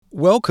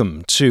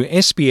Welcome to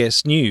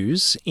SBS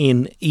News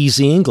in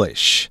Easy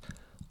English.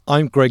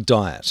 I'm Greg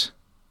Dyatt.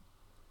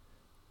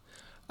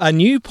 A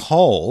new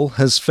poll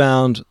has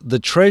found the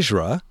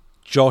Treasurer,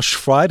 Josh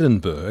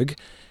Frydenberg,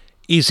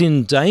 is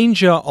in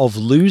danger of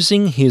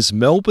losing his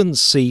Melbourne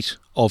seat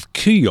of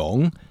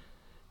Kooyong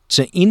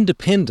to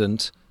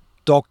independent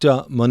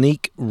Dr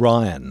Monique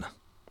Ryan.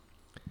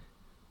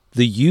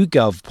 The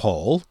YouGov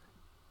poll,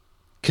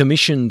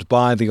 commissioned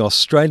by the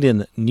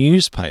Australian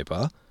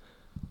newspaper,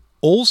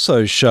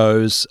 also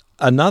shows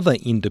another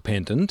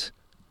independent,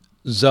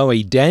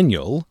 Zoe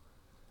Daniel,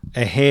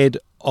 ahead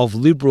of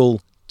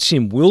Liberal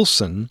Tim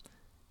Wilson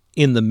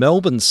in the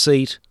Melbourne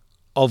seat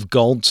of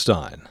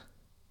Goldstein.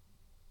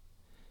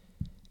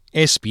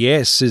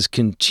 SBS is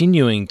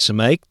continuing to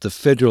make the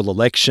federal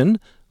election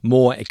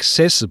more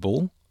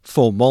accessible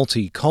for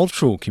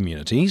multicultural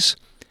communities,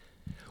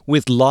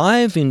 with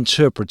live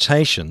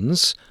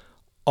interpretations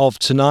of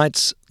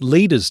tonight's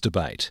Leaders'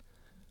 Debate,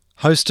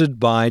 hosted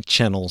by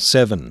Channel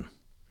 7.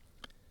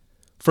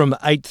 From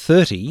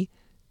 8:30,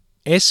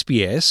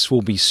 SBS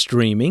will be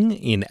streaming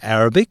in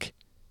Arabic,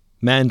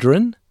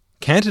 Mandarin,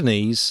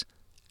 Cantonese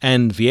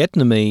and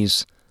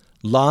Vietnamese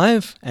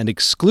live and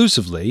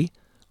exclusively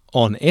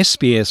on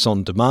SBS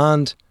On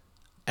Demand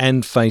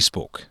and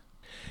Facebook.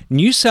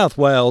 New South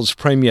Wales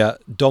Premier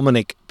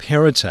Dominic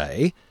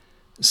Perrottet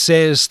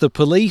says the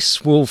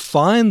police will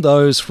find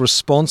those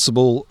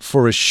responsible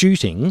for a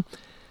shooting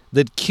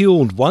that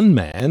killed one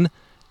man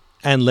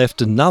and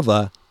left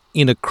another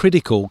in a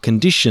critical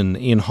condition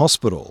in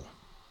hospital.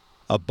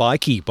 A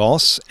bikie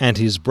boss and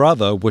his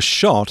brother were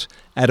shot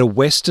at a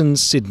Western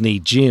Sydney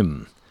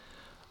gym.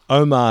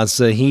 Omar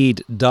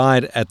Zahid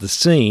died at the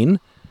scene,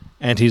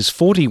 and his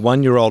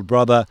 41-year-old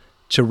brother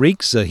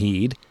Tariq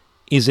Zahid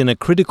is in a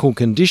critical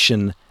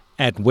condition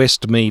at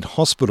Westmead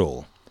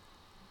Hospital.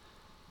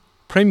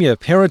 Premier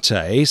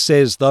Perrottet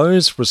says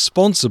those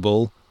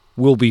responsible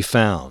will be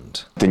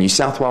found. The New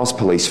South Wales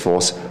Police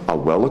Force are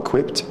well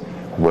equipped,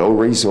 well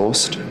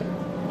resourced,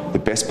 the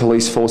best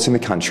police force in the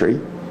country.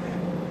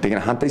 They're going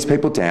to hunt these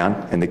people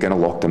down and they're going to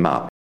lock them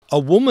up. A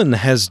woman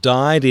has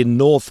died in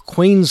North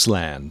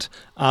Queensland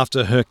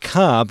after her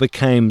car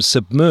became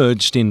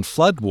submerged in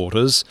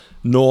floodwaters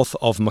north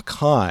of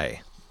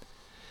Mackay.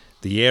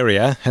 The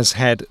area has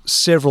had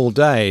several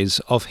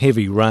days of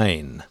heavy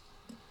rain.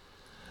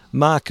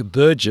 Mark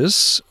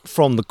Burgess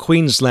from the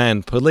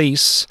Queensland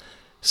Police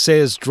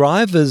says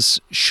drivers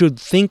should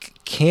think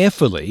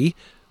carefully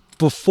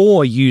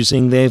before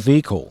using their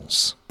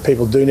vehicles.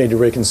 People do need to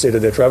reconsider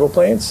their travel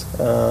plans,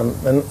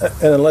 and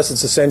unless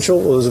it's essential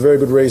or there's a very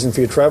good reason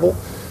for your travel,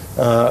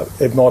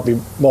 it might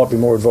be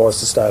more advised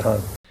to stay at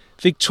home.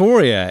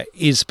 Victoria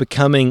is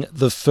becoming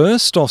the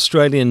first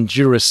Australian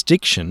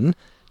jurisdiction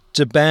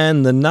to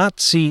ban the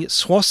Nazi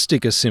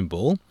swastika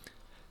symbol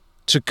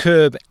to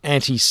curb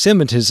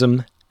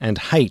anti-Semitism and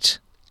hate.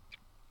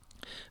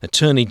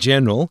 Attorney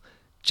General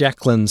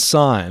Jacqueline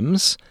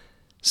Symes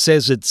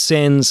says it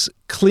sends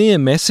clear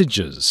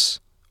messages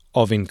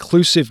of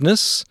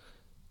inclusiveness,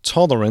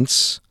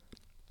 tolerance,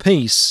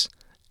 peace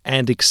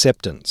and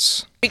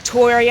acceptance.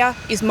 Victoria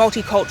is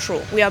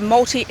multicultural. We are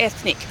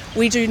multi-ethnic.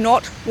 We do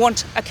not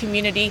want a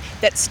community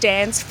that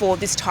stands for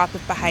this type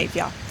of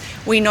behaviour.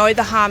 We know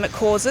the harm it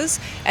causes,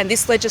 and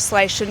this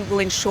legislation will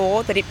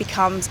ensure that it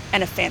becomes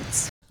an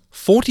offence.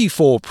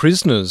 44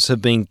 prisoners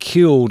have been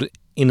killed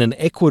in an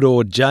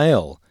Ecuador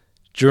jail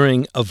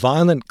during a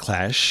violent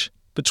clash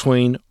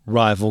between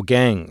rival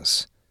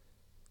gangs.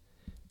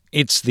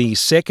 It's the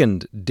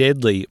second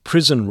deadly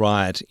prison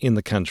riot in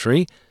the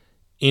country,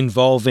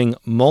 involving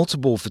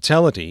multiple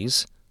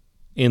fatalities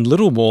in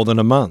little more than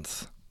a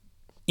month.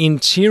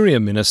 Interior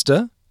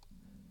Minister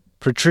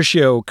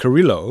Patricio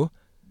Carrillo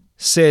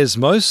says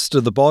most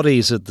of the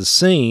bodies at the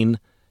scene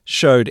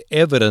showed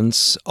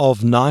evidence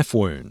of knife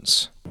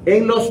wounds.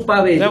 They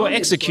were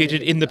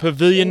executed in the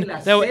pavilion,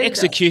 they were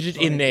executed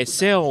in their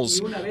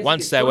cells.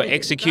 Once they were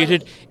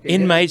executed,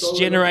 inmates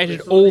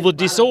generated all the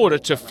disorder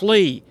to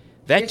flee.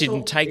 That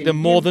didn't take them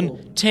more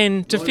than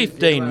 10 to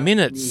 15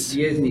 minutes.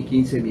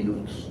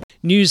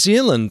 New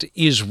Zealand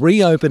is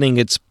reopening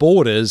its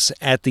borders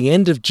at the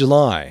end of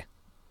July,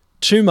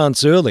 2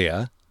 months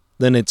earlier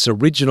than its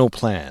original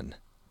plan.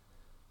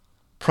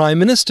 Prime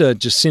Minister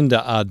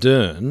Jacinda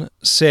Ardern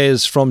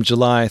says from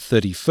July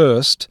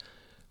 31st,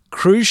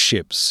 cruise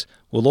ships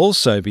will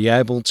also be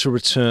able to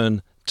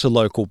return to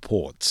local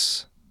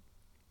ports.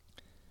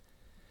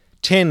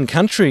 10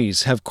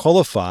 countries have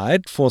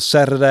qualified for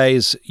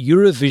Saturday's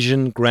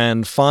Eurovision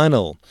Grand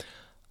Final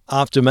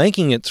after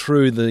making it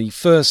through the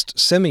first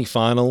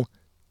semi-final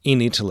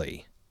in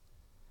Italy.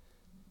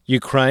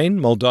 Ukraine,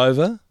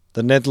 Moldova,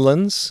 the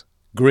Netherlands,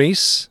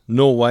 Greece,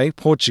 Norway,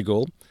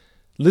 Portugal,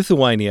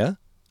 Lithuania,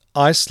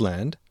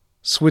 Iceland,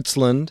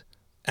 Switzerland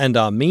and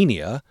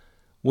Armenia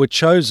were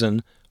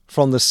chosen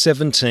from the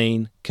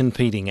 17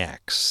 competing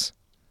acts.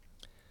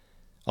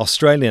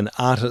 Australian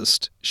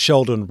artist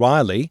Sheldon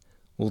Riley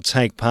will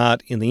take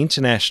part in the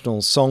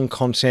International Song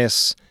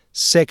Contest's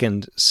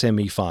second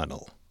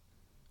semi-final.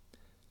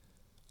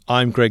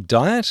 I'm Greg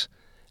Dyatt,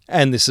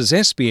 And this is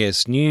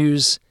SBS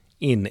News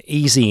in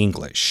Easy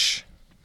English.